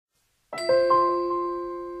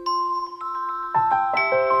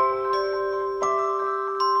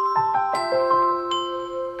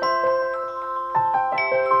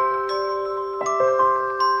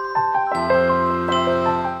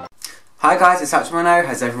guys, it's Achmano.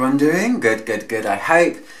 How's everyone doing? Good, good, good, I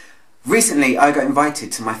hope. Recently, I got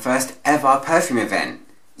invited to my first ever perfume event.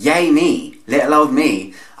 Yay me, little old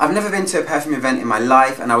me. I've never been to a perfume event in my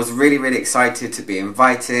life and I was really excited to be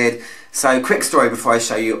invited. So quick story before I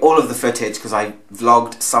show you all of the footage, because I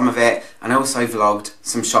vlogged some of it and I also vlogged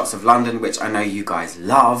some shots of London, which I know you guys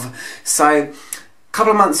love. So a couple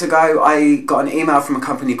of months ago I got an email from a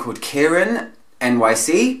company called Kierin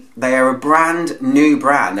NYC. They are a new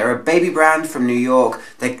brand. They're a baby brand from New York.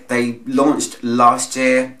 They launched last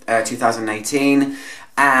year, 2018.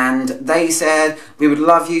 And they said, we would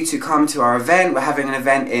love you to come to our event. We're having an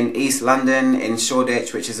event in East London, in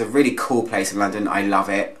Shoreditch, which is a really cool place in London. I love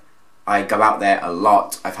it. I go out there a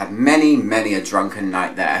lot. I've had many a drunken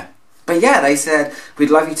night there. But yeah, they said, we'd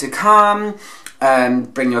love you to come,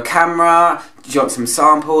 bring your camera, do you want some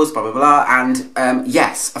samples, blah, blah, blah. And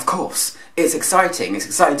yes, of course, it's exciting. It's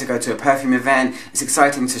exciting to go to a perfume event. It's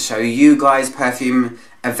exciting to show you guys perfume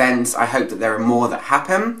events. I hope that there are more that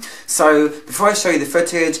happen. So before I show you the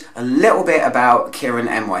footage, a little bit about Kierin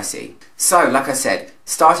NYC. So like I said,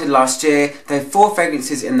 started last year. They have 4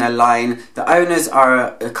 fragrances in their line. The owners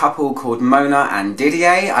are a couple called Mona and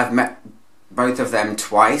Diddier. I've met both of them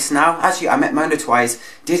twice now. Actually, I met Mona twice.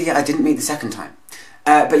 Diddier I didn't meet the second time.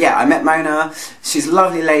 But yeah, I met Mona. She's a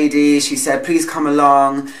lovely lady. She said, please come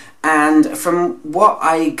along. And from what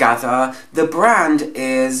I gather, the brand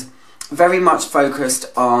is very much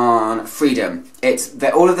focused on freedom. It's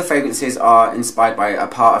that all of the fragrances are inspired by a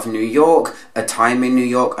part of New York, a time in New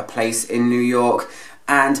York, a place in New York,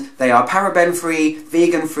 and they are paraben-free,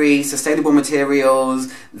 vegan-free, sustainable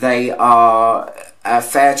materials. They are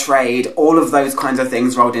fair trade, all of those kinds of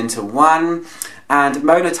things rolled into one. And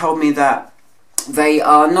Mona told me that they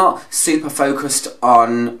are not super focused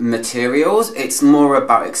on materials. It's more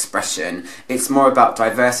about expression. It's more about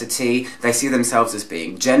diversity. They see themselves as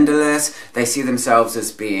being genderless. They see themselves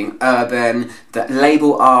as being urban. That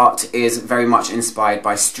label art is very much inspired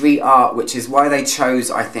by street art, which is why they chose,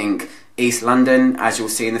 I think, East London. As you'll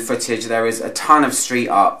see in the footage, there is a ton of street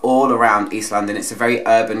art all around East London. It's a very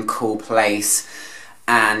urban, cool place,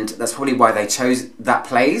 and that's probably why they chose that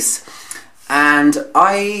place. And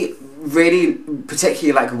I really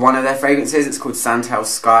particularly like one of their fragrances. It's called Santel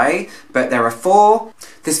Sky, but there are 4.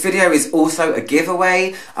 This video is also a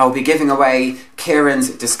giveaway. I'll be giving away Kieren's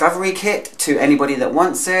Discovery Kit to anybody that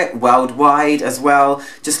wants it, worldwide as well.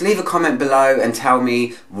 Just leave a comment below and tell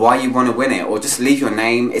me why you want to win it, or just leave your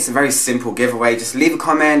name. It's a very simple giveaway. Just leave a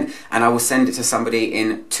comment and I will send it to somebody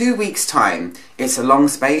in 2 weeks' time. It's a long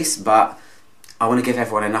space, but I want to give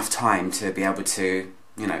everyone enough time to be able to,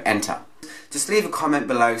 you know, enter. Just leave a comment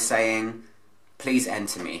below saying, please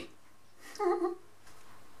enter me.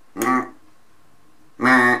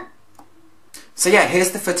 So yeah,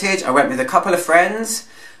 here's the footage. I went with a couple of friends.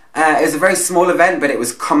 It was a very small event, but it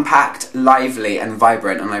was compact, lively and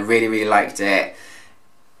vibrant, and I really liked it.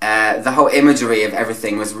 The whole imagery of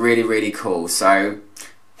everything was really cool. So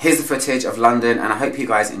here's the footage of London, and I hope you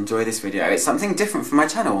guys enjoy this video. It's something different from my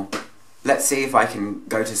channel. Let's see if I can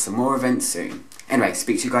go to some more events soon. Anyway,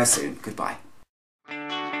 speak to you guys soon. Goodbye.